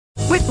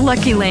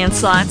Lucky Land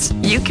Slots,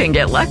 you can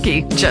get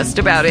lucky just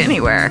about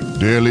anywhere.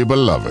 Dearly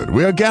beloved,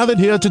 we are gathered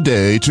here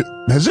today to...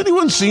 Has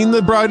anyone seen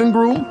the bride and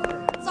groom?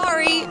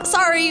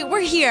 Sorry, we're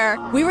here.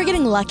 We were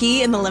getting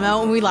lucky in the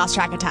limo and we lost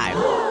track of time.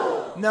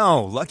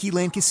 No, Lucky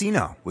Land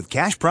Casino, with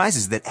cash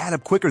prizes that add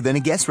up quicker than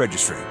a guest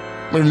registry.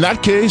 In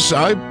that case,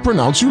 I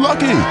pronounce you lucky.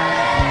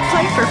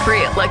 Play for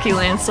free at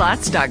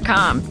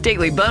LuckyLandSlots.com.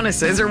 Daily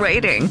bonuses are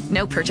waiting.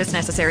 No purchase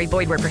necessary.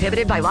 Void where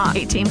prohibited by law.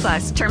 18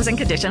 plus. Terms and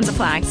conditions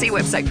apply. See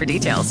website for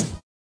details.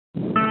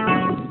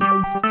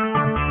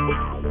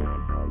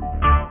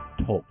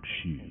 Talk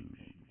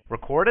shoes.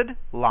 Recorded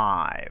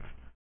live.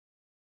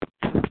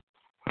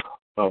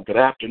 Well, good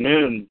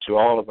afternoon to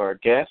all of our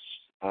guests.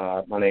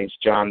 My name is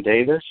John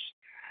Davis,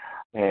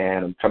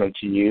 and I'm coming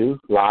to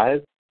you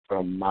live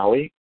from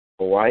Maui,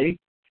 Hawaii.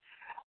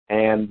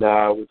 And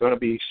we're going to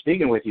be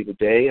speaking with you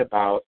today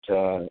about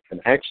an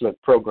excellent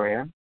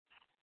program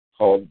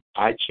called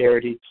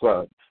iCharity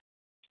Club.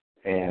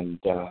 And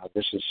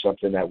this is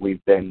something that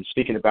we've been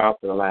speaking about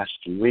for the last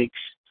few weeks.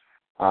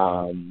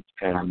 And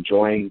I'm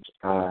joined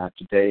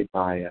today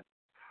by a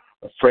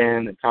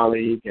friend, a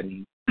colleague,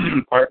 and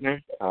partner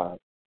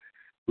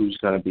who's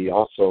going to be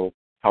also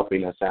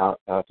helping us out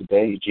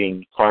today,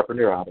 Eugene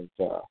Carpenter out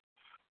of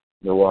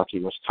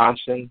Milwaukee,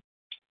 Wisconsin.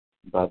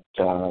 But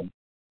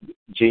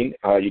Eugene,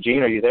 are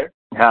you there?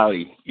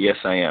 Howdy. Yes,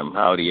 I am.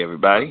 Howdy,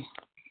 everybody.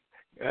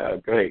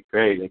 Great.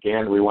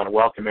 Again, we want to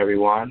welcome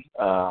everyone.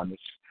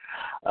 It's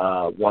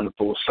a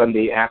wonderful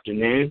Sunday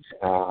afternoon.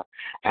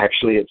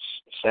 Actually, it's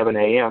 7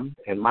 a.m.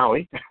 in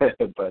Maui,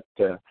 but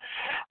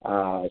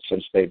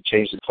since they've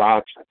changed the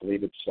clock, I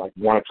believe it's like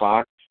 1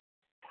 o'clock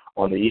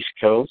on the East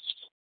Coast.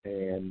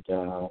 And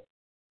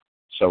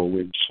so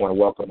we just want to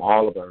welcome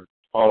all of our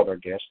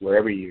guests,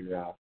 wherever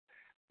you're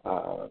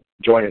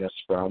joining us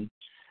from.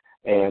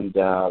 And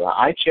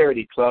the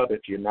iCharity Club,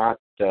 if you're not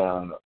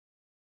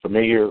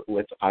familiar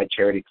with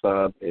iCharity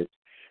Club,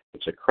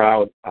 it's a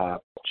crowd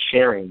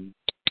sharing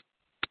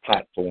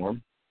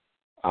platform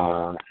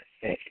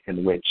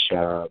in which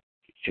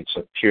it's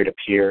a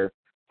peer-to-peer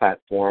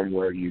platform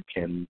where you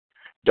can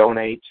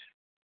donate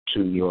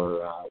to your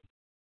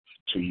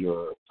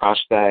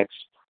prospects,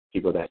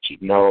 people that you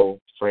know,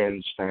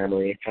 friends,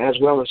 family, as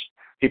well as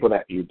people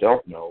that you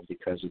don't know,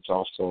 because it's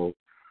also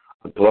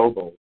a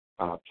global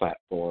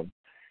platform.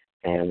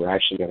 And we're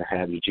actually going to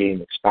have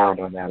Eugene expound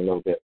on that a little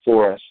bit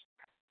for us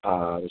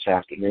this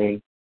afternoon.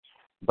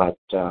 But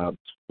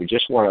we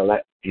just want to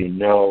let you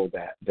know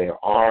that there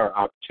are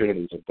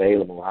opportunities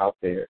available out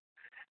there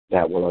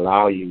that will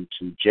allow you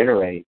to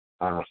generate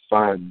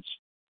funds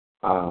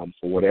for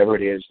whatever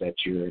it is that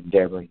you're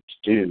endeavoring to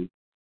do.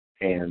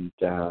 And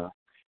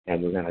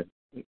we're going to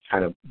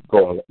kind of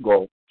go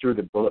through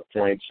the bullet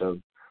points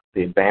of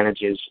the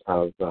advantages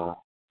of the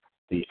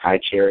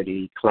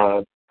iCharity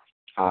Club.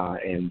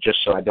 And just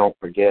so I don't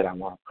forget, I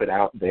want to put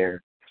out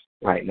there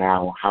right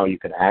now how you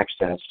can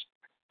access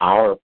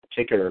our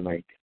particular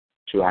link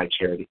to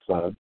iCharity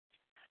Club,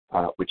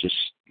 which is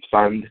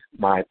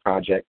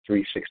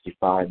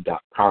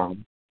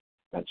fundmyproject365.com.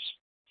 That's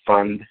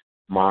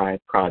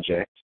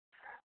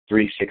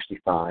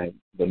fundmyproject365,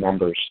 the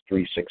numbers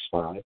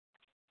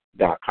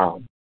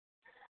 365.com.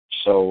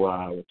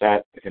 So with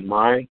that in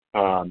mind,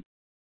 I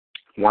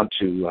want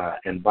to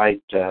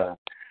invite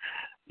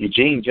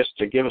Eugene just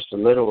to give us a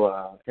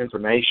little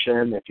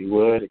information, if you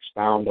would,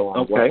 expound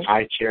on what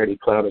iCharity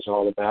Club is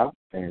all about,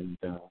 and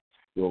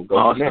we'll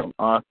go from there.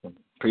 Awesome.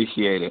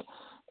 Appreciate it.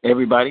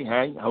 Everybody,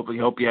 hey,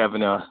 hope you're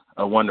having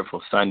a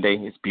wonderful Sunday.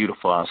 It's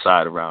beautiful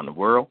outside around the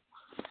world.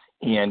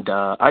 And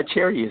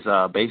iCharity is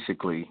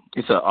basically,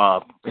 it's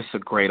a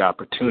great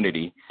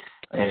opportunity.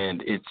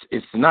 And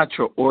it's not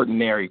your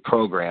ordinary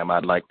program.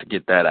 I'd like to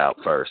get that out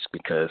first,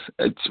 because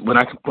it's when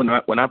I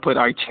put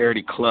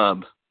iCharity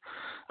Club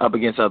up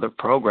against other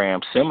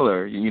programs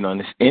similar, in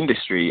this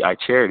industry,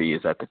 iCharity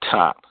is at the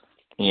top.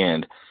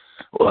 And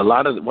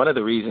one of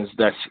the reasons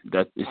that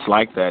it's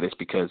like that is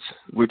because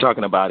we're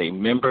talking about a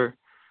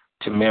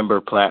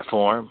member-to-member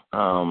platform.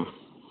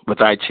 With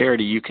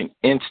iCharity, you can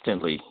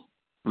instantly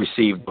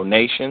receive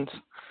donations,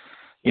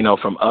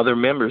 from other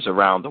members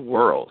around the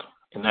world,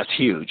 and that's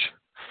huge.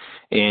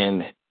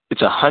 And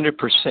it's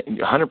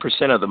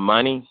 100% of the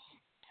money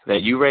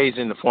that you raise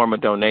in the form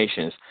of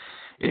donations.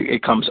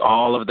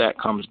 All of that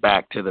comes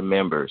back to the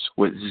members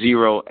with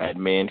zero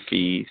admin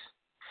fees.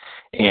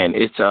 And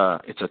it's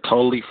a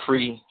totally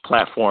free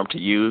platform to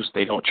use.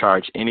 They don't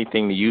charge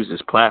anything to use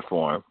this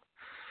platform,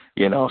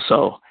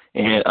 So,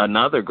 and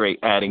another great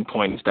adding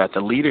point is that the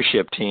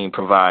leadership team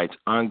provides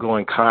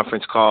ongoing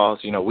conference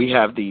calls. We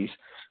have these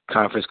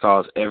conference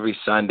calls every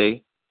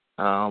Sunday,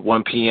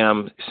 1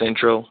 p.m.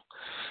 Central,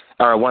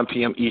 or 1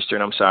 p.m.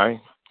 Eastern,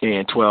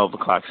 and 12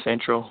 o'clock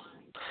Central.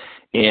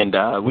 And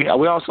we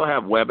also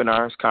have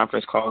webinars,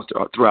 conference calls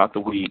throughout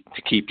the week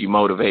to keep you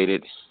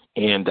motivated.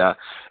 And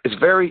it's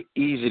very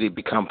easy to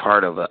become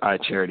part of the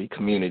iCharity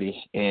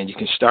community. And you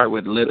can start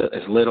with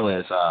as little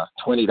as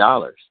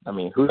 $20. I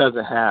mean, who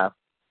doesn't have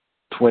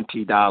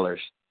 $20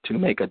 to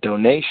make a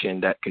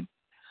donation that could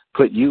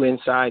put you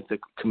inside the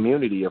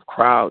community of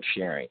crowd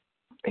sharing?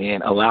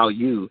 and allow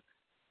you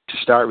to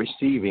start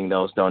receiving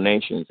those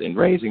donations and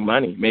raising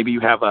money. Maybe you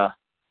have a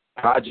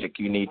project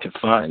you need to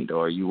fund,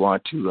 or you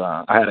want to,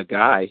 I had a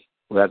guy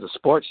who has a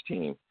sports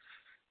team,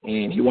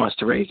 and he wants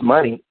to raise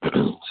money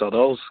so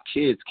those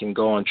kids can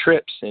go on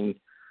trips and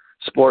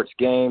sports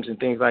games and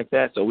things like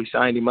that. So we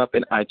signed him up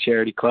in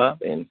iCharity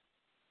Club, and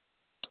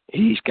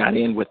he got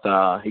in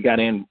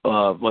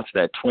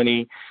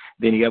 20,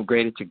 then he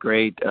upgraded to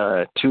grade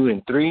 2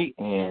 and 3,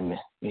 and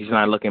he's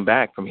not looking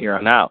back from here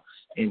on out.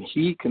 And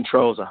he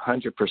controls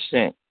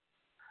 100%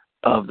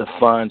 of the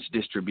funds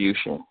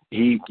distribution.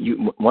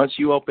 Once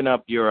you open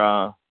up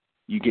your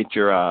you get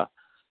your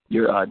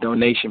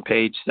donation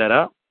page set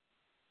up,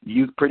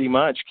 you pretty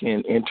much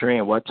can enter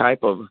in what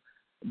type of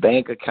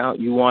bank account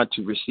you want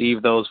to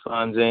receive those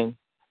funds in.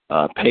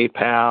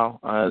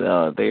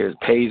 PayPal, there's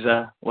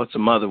Payza, what's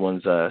some other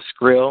ones?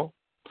 Skrill,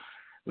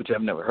 which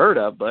I've never heard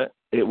of, but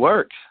it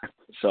works.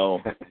 So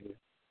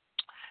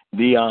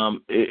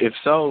if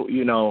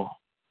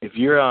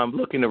you're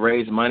looking to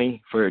raise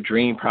money for a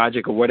dream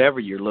project or whatever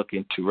you're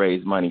looking to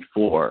raise money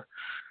for,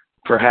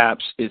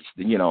 perhaps this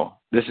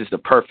is the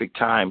perfect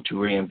time to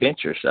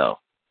reinvent yourself,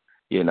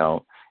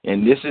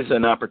 and this is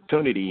an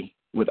opportunity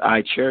with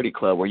iCharity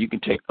Club where you can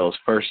take those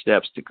first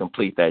steps to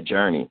complete that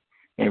journey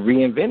and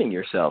reinventing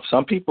yourself.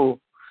 Some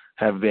people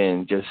have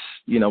been just,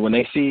 when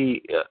they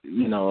see,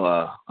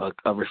 a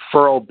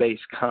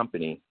referral-based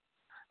company,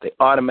 they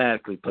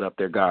automatically put up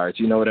their guards.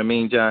 You know what I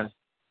mean, John?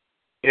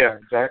 Yeah,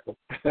 exactly.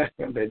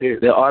 They do.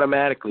 They'll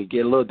automatically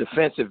get a little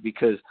defensive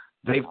because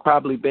they've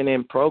probably been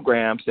in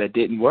programs that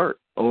didn't work,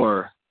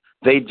 or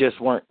they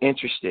just weren't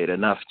interested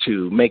enough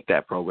to make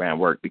that program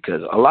work,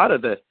 because a lot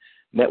of the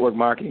network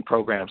marketing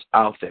programs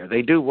out there,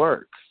 they do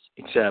work,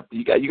 except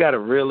you got to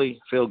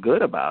really feel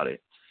good about it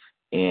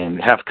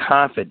and have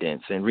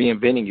confidence in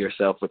reinventing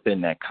yourself within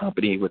that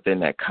company, within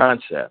that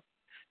concept.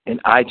 And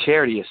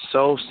iCharity is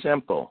so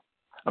simple.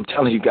 I'm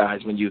telling you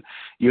guys, when you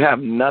have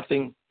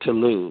nothing to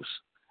lose,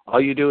 all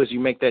you do is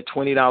you make that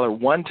 $20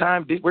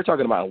 one-time, we're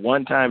talking about a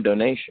one-time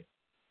donation,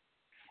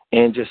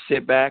 and just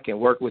sit back and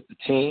work with the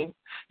team,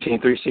 Team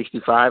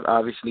 365.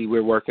 Obviously,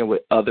 we're working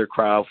with other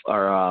crowd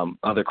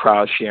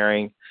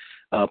sharing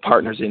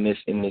partners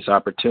in this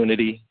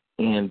opportunity,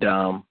 and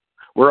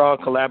we're all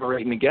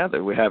collaborating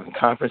together. We're having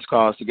conference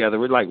calls together.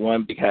 We're like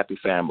one big happy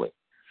family.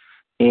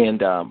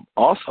 And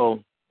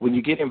also, when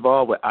you get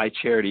involved with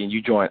iCharity and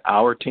you join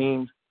our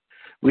team,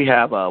 we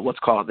have what's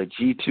called the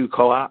G2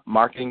 Co-op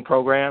marketing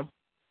program.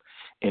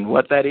 And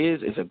what that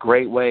is a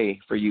great way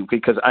for you,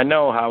 because I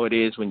know how it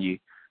is when you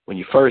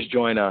first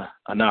join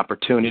an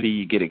opportunity,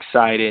 you get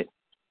excited,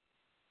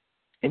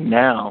 and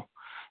now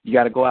you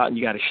got to go out and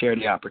you got to share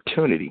the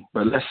opportunity.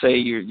 But let's say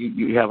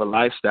you have a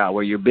lifestyle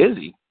where you're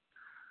busy,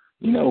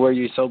 where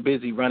you're so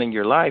busy running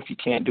your life, you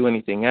can't do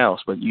anything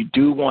else, but you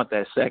do want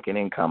that second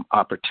income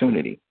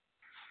opportunity.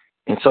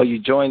 And so you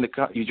join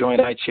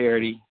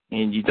iCharity,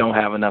 and you don't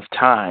have enough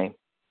time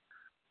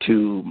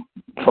to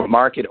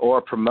market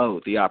or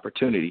promote the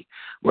opportunity,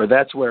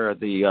 that's where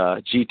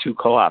the G2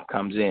 Co-op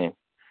comes in.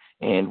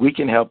 And we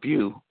can help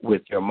you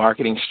with your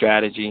marketing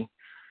strategy.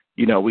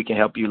 We can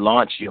help you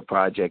launch your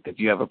project. If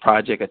you have a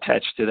project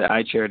attached to the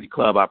iCharity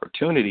Club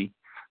opportunity,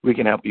 we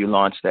can help you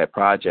launch that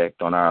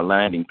project on our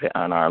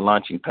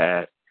launching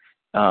pad.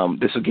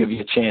 This will give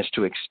you a chance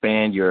to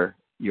expand your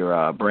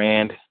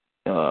brand,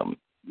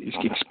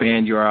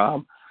 expand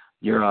your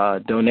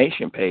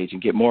donation page,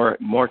 and get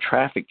more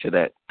traffic to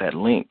that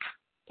link.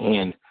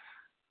 And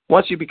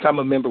once you become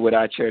a member with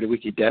iCharity, we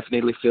can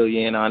definitely fill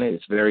you in on it.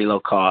 It's very low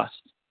cost.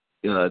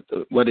 What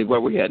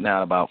we're at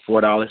now, about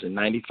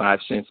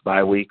 $4.95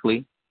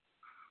 biweekly,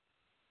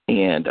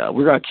 and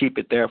we're going to keep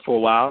it there for a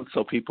while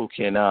so people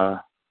can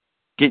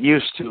get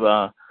used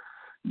to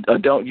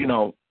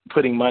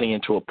putting money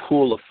into a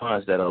pool of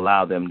funds that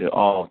allow them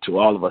for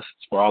all of us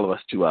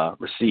to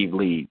receive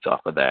leads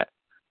off of that.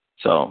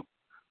 So,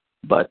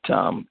 but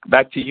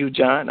back to you,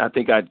 John. I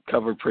think I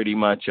covered pretty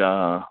much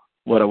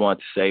what I want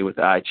to say with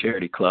the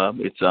iCharity Club.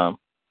 It's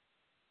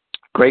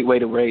great way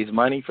to raise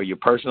money for your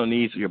personal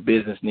needs, your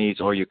business needs,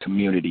 or your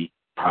community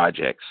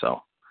projects.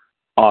 So,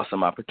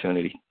 awesome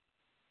opportunity.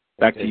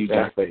 Back to you, John.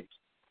 Exactly.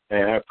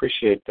 And I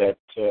appreciate that,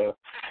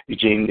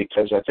 Eugene,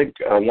 because I think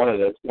one of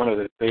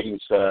the things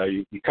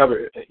you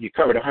covered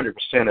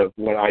 100% of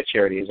what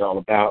iCharity is all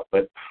about.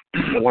 But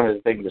one of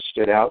the things that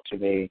stood out to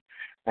me,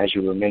 as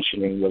you were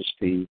mentioning, was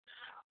the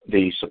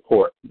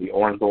support, the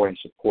ongoing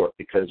support.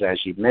 Because as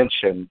you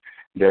mentioned,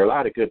 there are a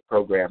lot of good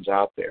programs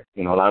out there.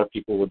 A lot of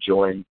people will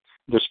join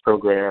this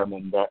program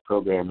and that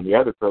program and the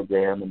other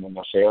program, and then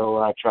they'll say, "Oh,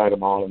 I tried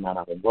them all and none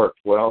of them worked."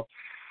 Well,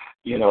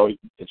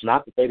 it's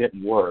not that they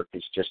didn't work.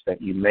 It's just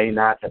that you may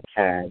not have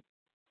had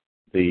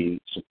the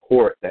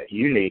support that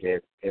you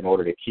needed in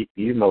order to keep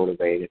you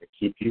motivated, to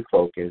keep you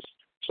focused,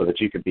 so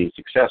that you could be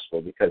successful.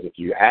 Because if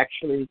you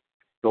actually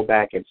go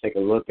back and take a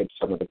look at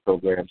some of the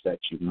programs that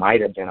you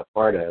might have been a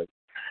part of,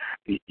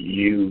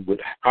 you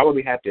would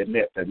probably have to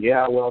admit that,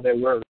 there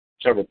were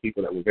several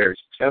people that were very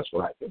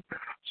successful at them.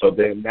 So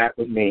then that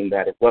would mean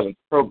that it wasn't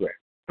the program.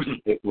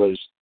 It was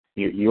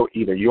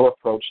either your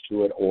approach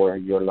to it or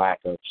your lack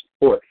of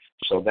support.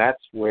 So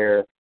that's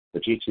where the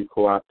G2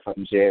 Co-op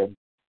comes in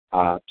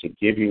to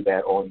give you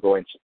that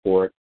ongoing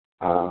support.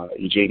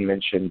 Eugene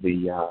mentioned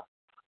the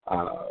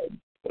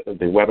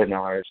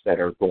webinars that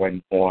are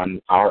going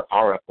on. Our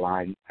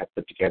upline have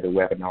put together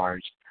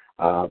webinars,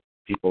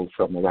 people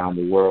from around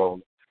the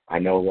world. I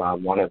know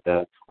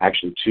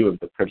two of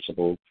the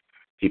principal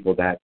people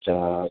that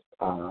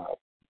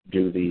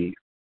do the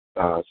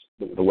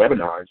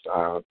webinars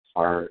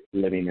are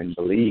living in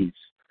Belize,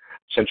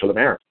 Central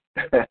America,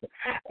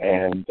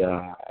 and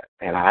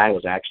I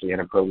was actually in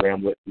a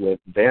program with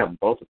them,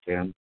 both of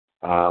them,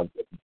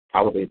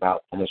 probably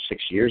about almost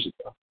 6 years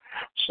ago.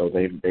 So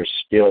they're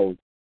still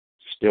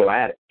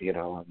at it,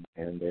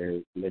 and they're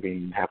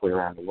living halfway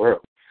around the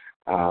world.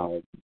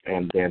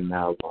 And then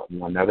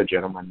another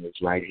gentleman is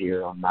right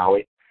here on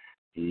Maui.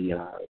 He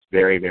is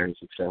very, very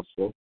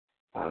successful,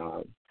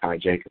 Kai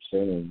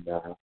Jacobson.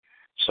 And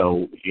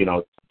so,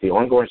 the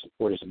ongoing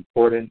support is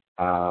important.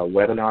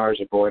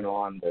 Webinars are going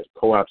on. There's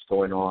co-ops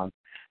going on.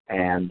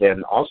 And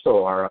then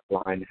also our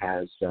upline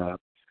has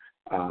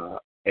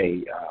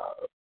a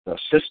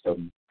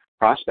system,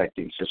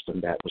 prospecting system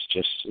that was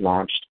just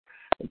launched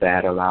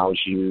that allows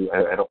you,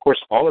 and of course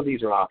all of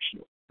these are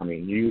optional. I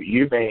mean,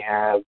 you may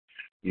have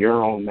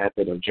your own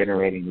method of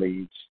generating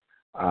leads,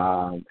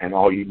 and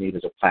all you need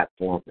is a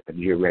platform and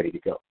you're ready to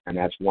go, and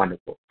that's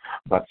wonderful.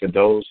 But for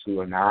those who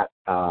are not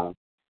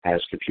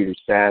as computer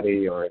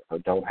savvy or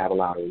don't have a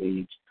lot of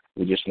leads,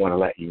 we just want to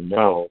let you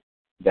know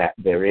that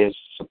there is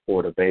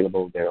support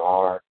available. There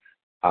are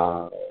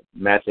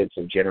methods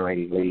of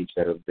generating leads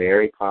that are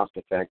very cost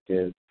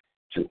effective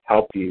to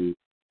help you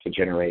to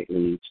generate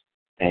leads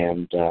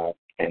and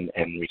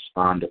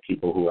respond to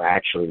people who are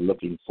actually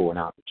looking for an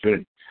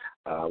opportunity.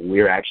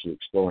 We're actually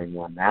exploring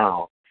one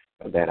now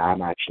that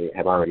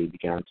have already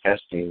begun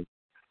testing,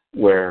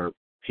 where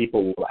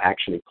people will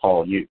actually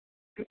call you.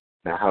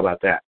 Now, how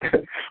about that?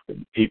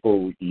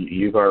 People,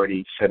 you've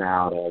already sent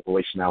out a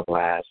voicemail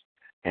blast,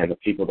 and the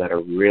people that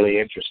are really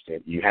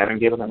interested, you haven't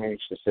given them any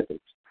specifics,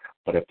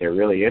 but if they're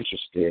really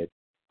interested,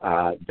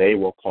 they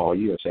will call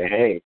you and say,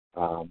 hey,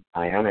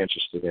 I am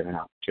interested in an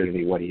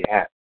opportunity. What do you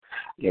have?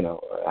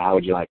 How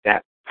would you like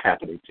that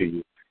happening to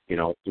you,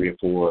 3 or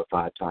 4 or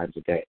 5 times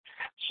a day?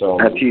 So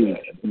that's huge.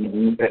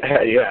 Mm-hmm.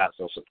 Yeah,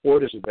 so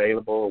support is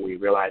available. We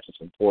realize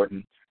it's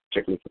important,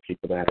 particularly for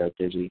people that are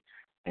busy,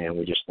 and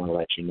we just want to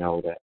let you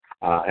know that.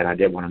 And I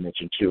did want to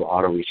mention, too,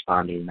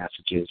 auto-responding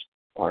messages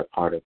are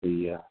part of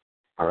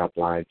our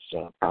upline's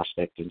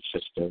prospecting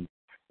system.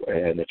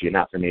 And if you're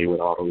not familiar with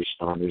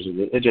autoresponders,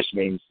 it just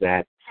means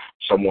that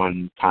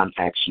someone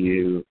contacts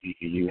you,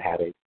 you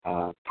have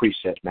a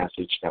preset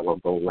message that will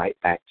go right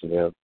back to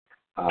them.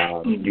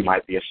 You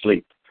might be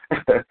asleep,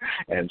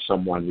 and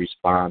someone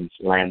responds,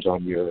 lands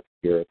on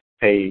your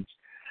page,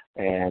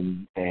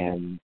 and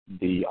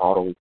the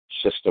auto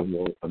system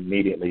will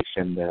immediately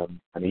send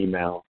them an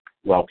email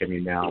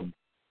welcoming them,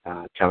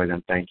 telling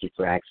them thank you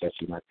for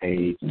accessing my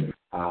page.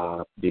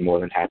 Be more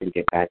than happy to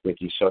get back with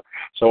you.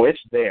 So it's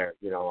there.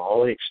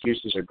 All the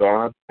excuses are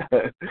gone.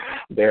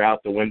 They're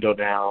out the window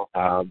now.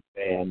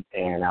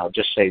 And I'll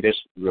just say this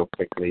real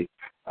quickly.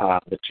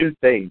 The 2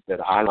 things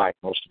that I like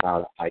most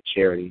about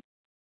iCharity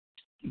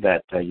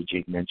that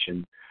Eugene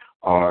mentioned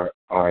are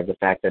the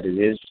fact that it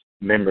is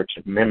member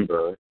to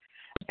member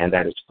and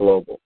that it's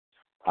global.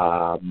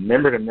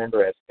 Member to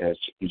member, as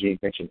Eugene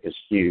mentioned, is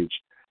huge,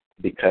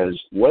 because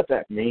what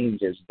that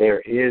means is there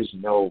is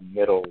no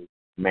middle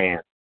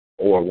man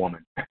or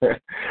woman.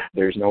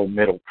 There's no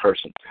middle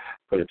person,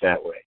 put it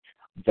that way,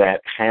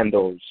 that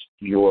handles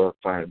your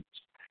funds.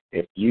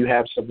 If you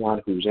have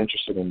someone who's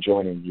interested in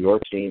joining your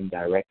team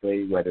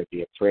directly, whether it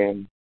be a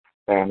friend,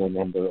 family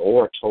member,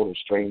 or a total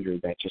stranger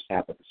that just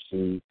happened to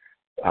see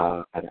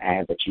an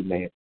ad that you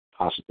may have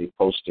possibly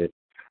posted,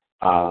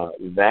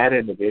 that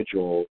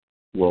individual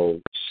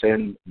will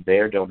send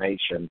their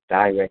donation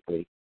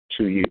directly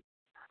to you.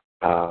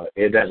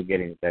 It doesn't get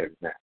any better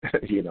than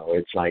that.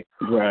 It's like,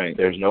 right.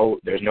 There's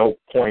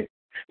point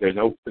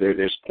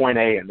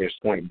A and there's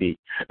point B.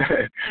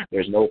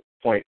 There's no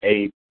point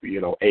A,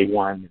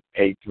 A1,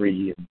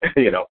 A3,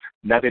 and,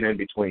 nothing in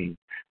between.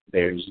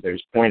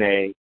 There's point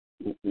A,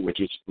 which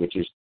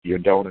is your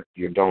donor,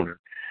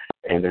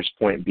 and there's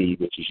point B,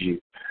 which is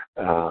you.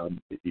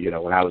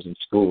 When I was in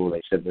school,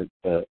 they said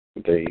that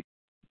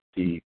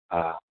the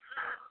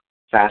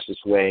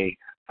fastest way,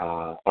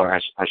 or I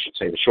should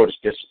say the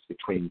shortest distance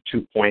between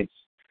 2 points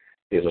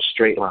is a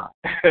straight line.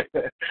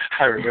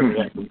 I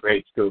remember that from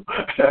grade school.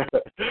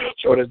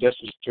 Shortest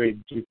distance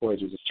between 2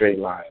 points is a straight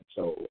line.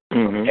 So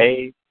from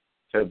A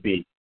to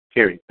B,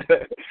 period.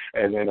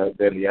 And then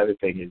the other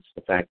thing is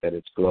the fact that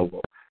it's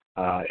global.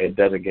 It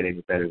doesn't get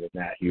any better than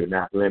that. You're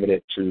not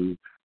limited to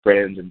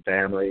friends and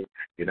family.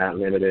 You're not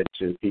limited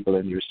to people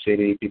in your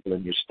city, people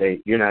in your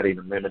state. You're not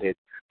even limited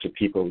to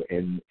people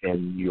in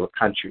your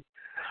country.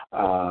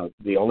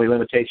 The only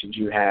limitations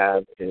you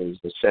have is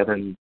the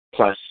 7+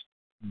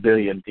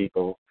 billion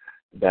people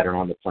that are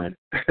on the planet.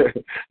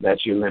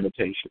 That's your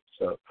limitation.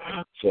 So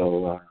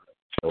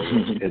So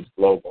it's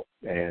global,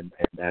 and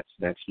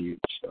that's huge.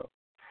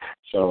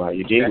 So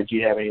Eugene, did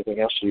you have anything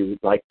else you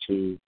would like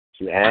to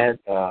add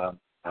about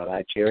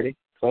iCharity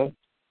Club?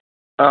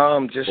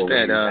 Just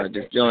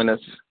join us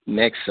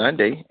next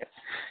Sunday.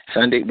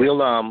 We'll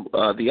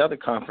the other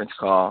conference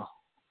call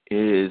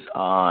is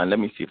on. Let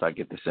me see if I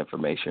get this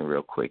information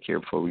real quick here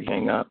before we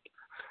hang up.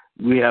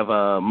 We have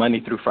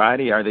Monday through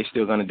Friday. Are they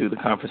still going to do the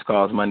conference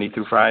calls Monday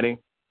through Friday?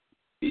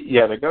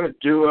 Yeah, they're going to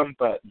do them,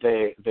 but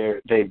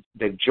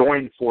they've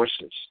joined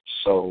forces.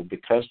 So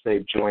because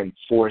they've joined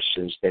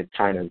forces, they've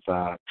kind of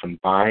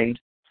combined.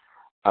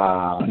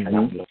 And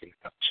I'm looking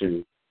up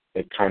too.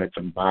 They've kind of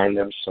combined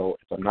them. So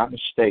if I'm not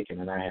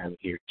mistaken, and I have it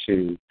here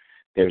too,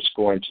 there's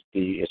going to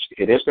be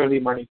it is going to be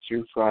Monday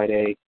through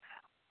Friday.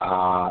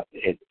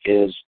 It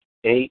is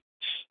 8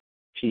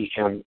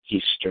 p.m.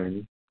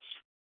 Eastern,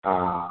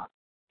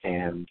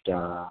 and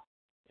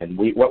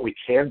what we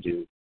can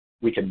do,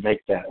 we can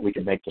make the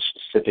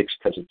specifics,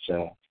 because it's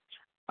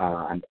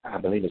I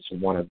believe it's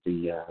one of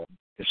the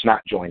it's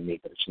not Join Me,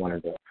 but it's one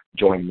of the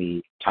Join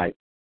Me type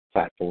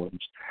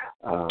platforms.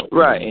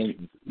 Right,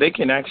 and they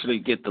can actually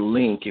get the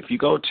link if you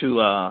go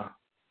to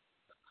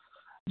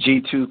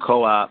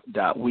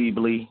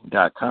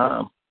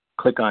g2coop.weebly.com.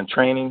 Click on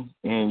training,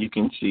 and you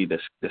can see the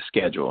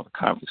schedule, the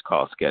conference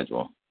call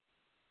schedule.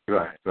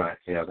 Right.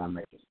 Yeah, that'll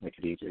make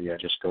it easier. Yeah,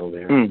 just go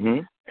there,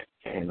 and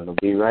it'll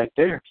be right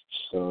there.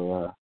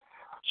 So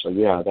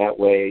yeah, that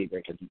way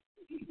they can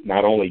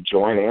not only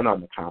join in on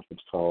the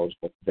conference calls,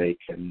 but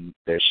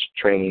there's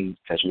training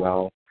as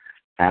well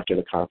after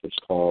the conference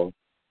call,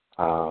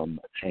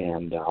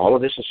 and all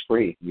of this is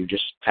free. You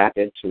just tap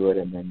into it,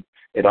 and then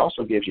it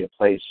also gives you a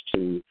place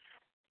to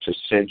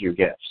send your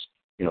guests,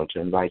 to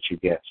invite your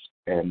guests,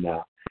 and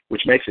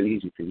which makes it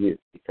easy for you,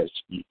 because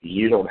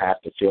you don't have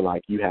to feel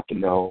like you have to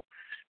know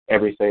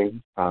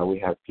everything. We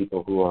have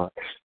people who are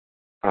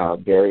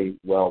very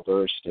well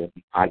versed in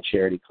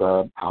iCharity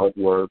Club, how it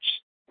works,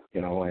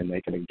 and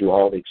they can do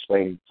all the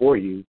explaining for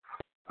you.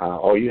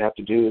 All you have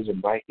to do is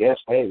invite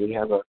guests. Hey, we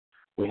have a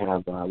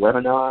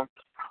webinar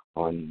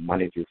on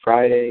Monday through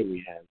Friday.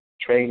 We have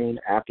training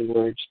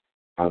afterwards.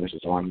 This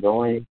is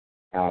ongoing.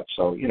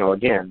 So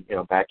again,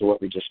 back to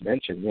what we just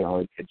mentioned.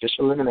 It just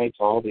eliminates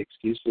all the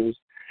excuses.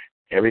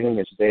 Everything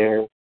is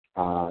there. It's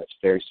a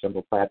very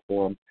simple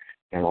platform,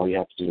 and all you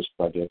have to do is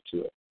plug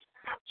into it.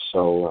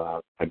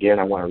 So, again,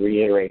 I want to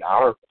reiterate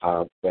our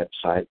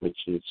website, which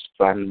is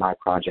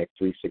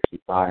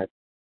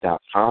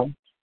fundmyproject365.com.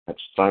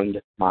 That's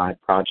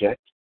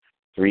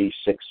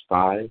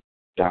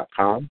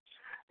fundmyproject365.com.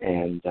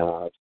 And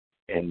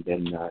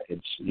then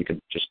you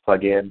can just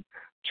plug in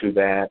to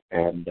that,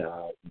 and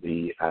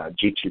the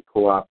G2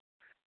 Co-op,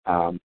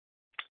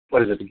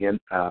 what is it again,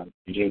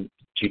 Eugene?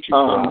 G2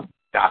 Co-op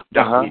dot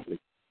Weebly.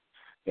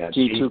 Yeah,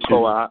 G2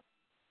 Co-op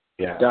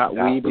dot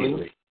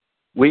Weebly.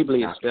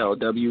 Weebly is spelled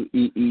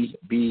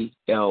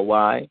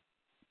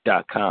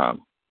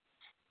WEEBLY.com.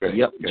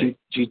 Yep,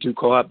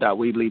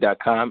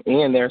 G2coop.weebly.com.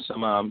 And there's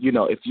some,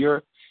 if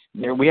you're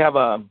there, we have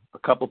a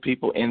couple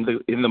people in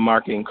the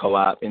marketing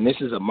co-op, and this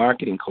is a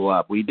marketing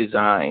co-op we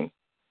designed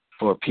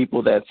for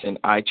people that's in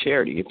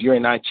iCharity. If you're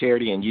in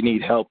iCharity and you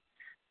need help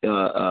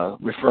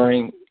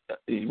referring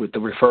with the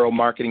referral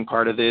marketing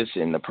part of this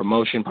and the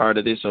promotion part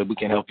of this, so we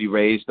can help you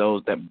raise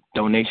that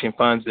donation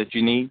funds that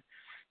you need,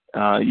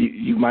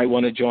 you might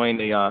want to join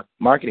the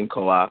marketing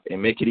co-op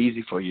and make it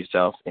easy for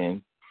yourself, and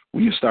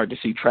you start to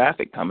see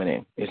traffic coming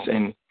in.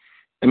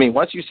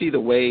 Once you see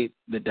the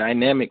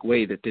dynamic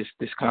way that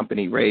this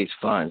company raised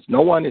funds,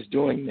 no one is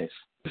doing this.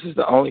 This is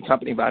the only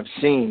company I've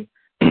seen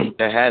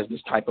that has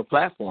this type of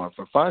platform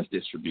for funds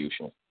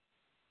distribution.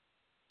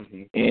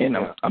 Mm-hmm. And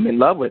I'm in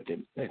love with it.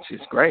 It's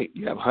just great.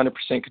 You have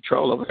 100%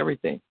 control over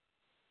everything.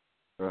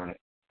 Right.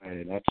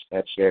 And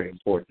that's very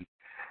important.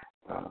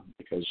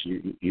 Because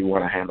you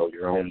want to handle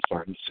your own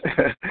funds.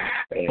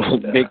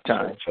 And, big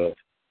time. So,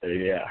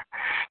 yeah.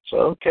 So,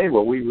 okay,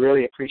 well, we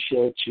really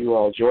appreciate you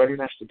all joining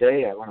us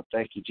today. I want to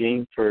thank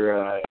Eugene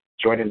for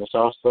joining us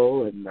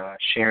also and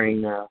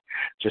sharing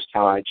just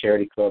how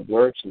iCharity Club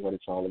works and what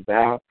it's all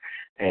about.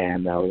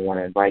 And we want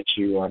to invite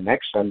you on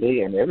next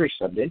Sunday and every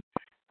Sunday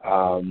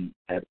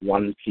at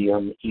 1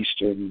 p.m.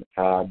 Eastern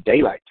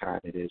Daylight Time,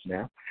 it is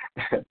now,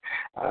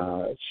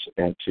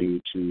 and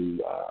to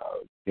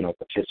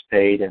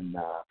participate and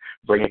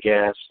bring a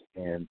guest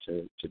and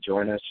to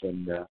join us,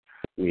 and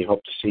we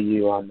hope to see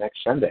you on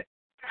next Sunday.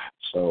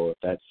 So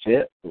that's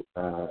it.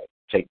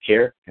 Take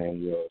care,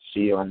 and we'll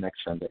see you on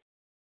next Sunday.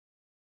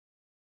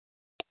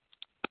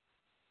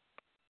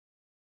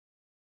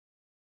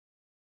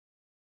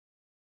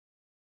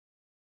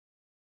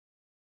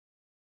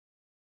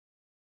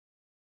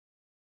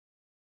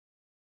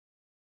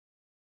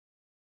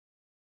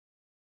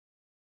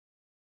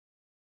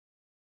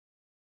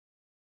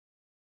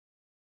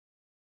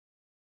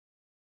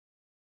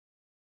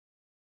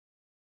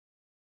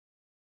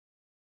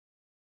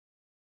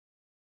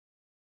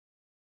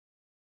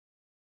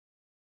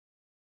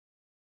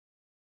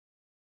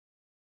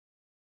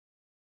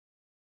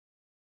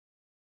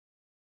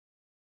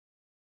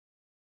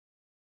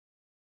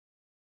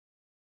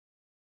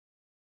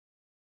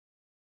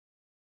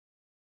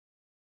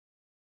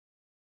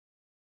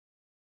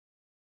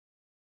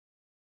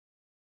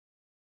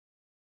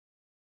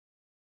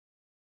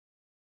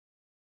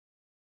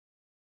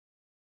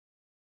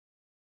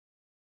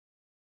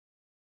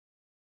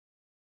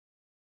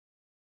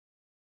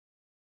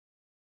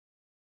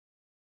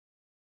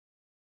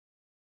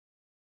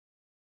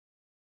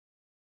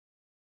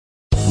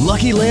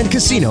 Lucky Land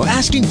Casino,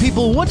 asking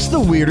people, what's the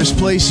weirdest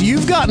place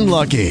you've gotten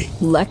lucky?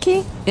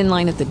 Lucky? In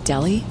line at the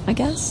deli, I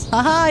guess?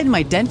 Aha, in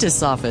my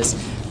dentist's office.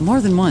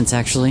 More than once,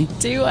 actually.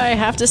 Do I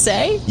have to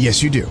say?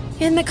 Yes, you do.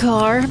 In the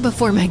car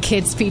before my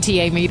kids'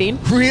 PTA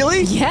meeting.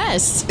 Really?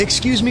 Yes.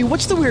 Excuse me,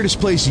 what's the weirdest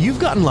place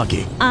you've gotten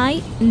lucky?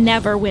 I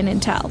never win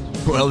and tell.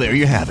 Well, there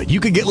you have it. You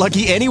can get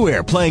lucky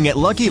anywhere, playing at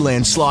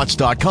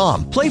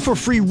LuckyLandSlots.com. Play for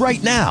free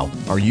right now.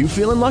 Are you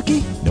feeling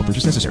lucky? No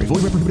purchase necessary.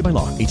 Void where prohibited by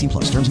law. 18+.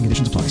 Terms and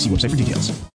conditions apply. See website for details.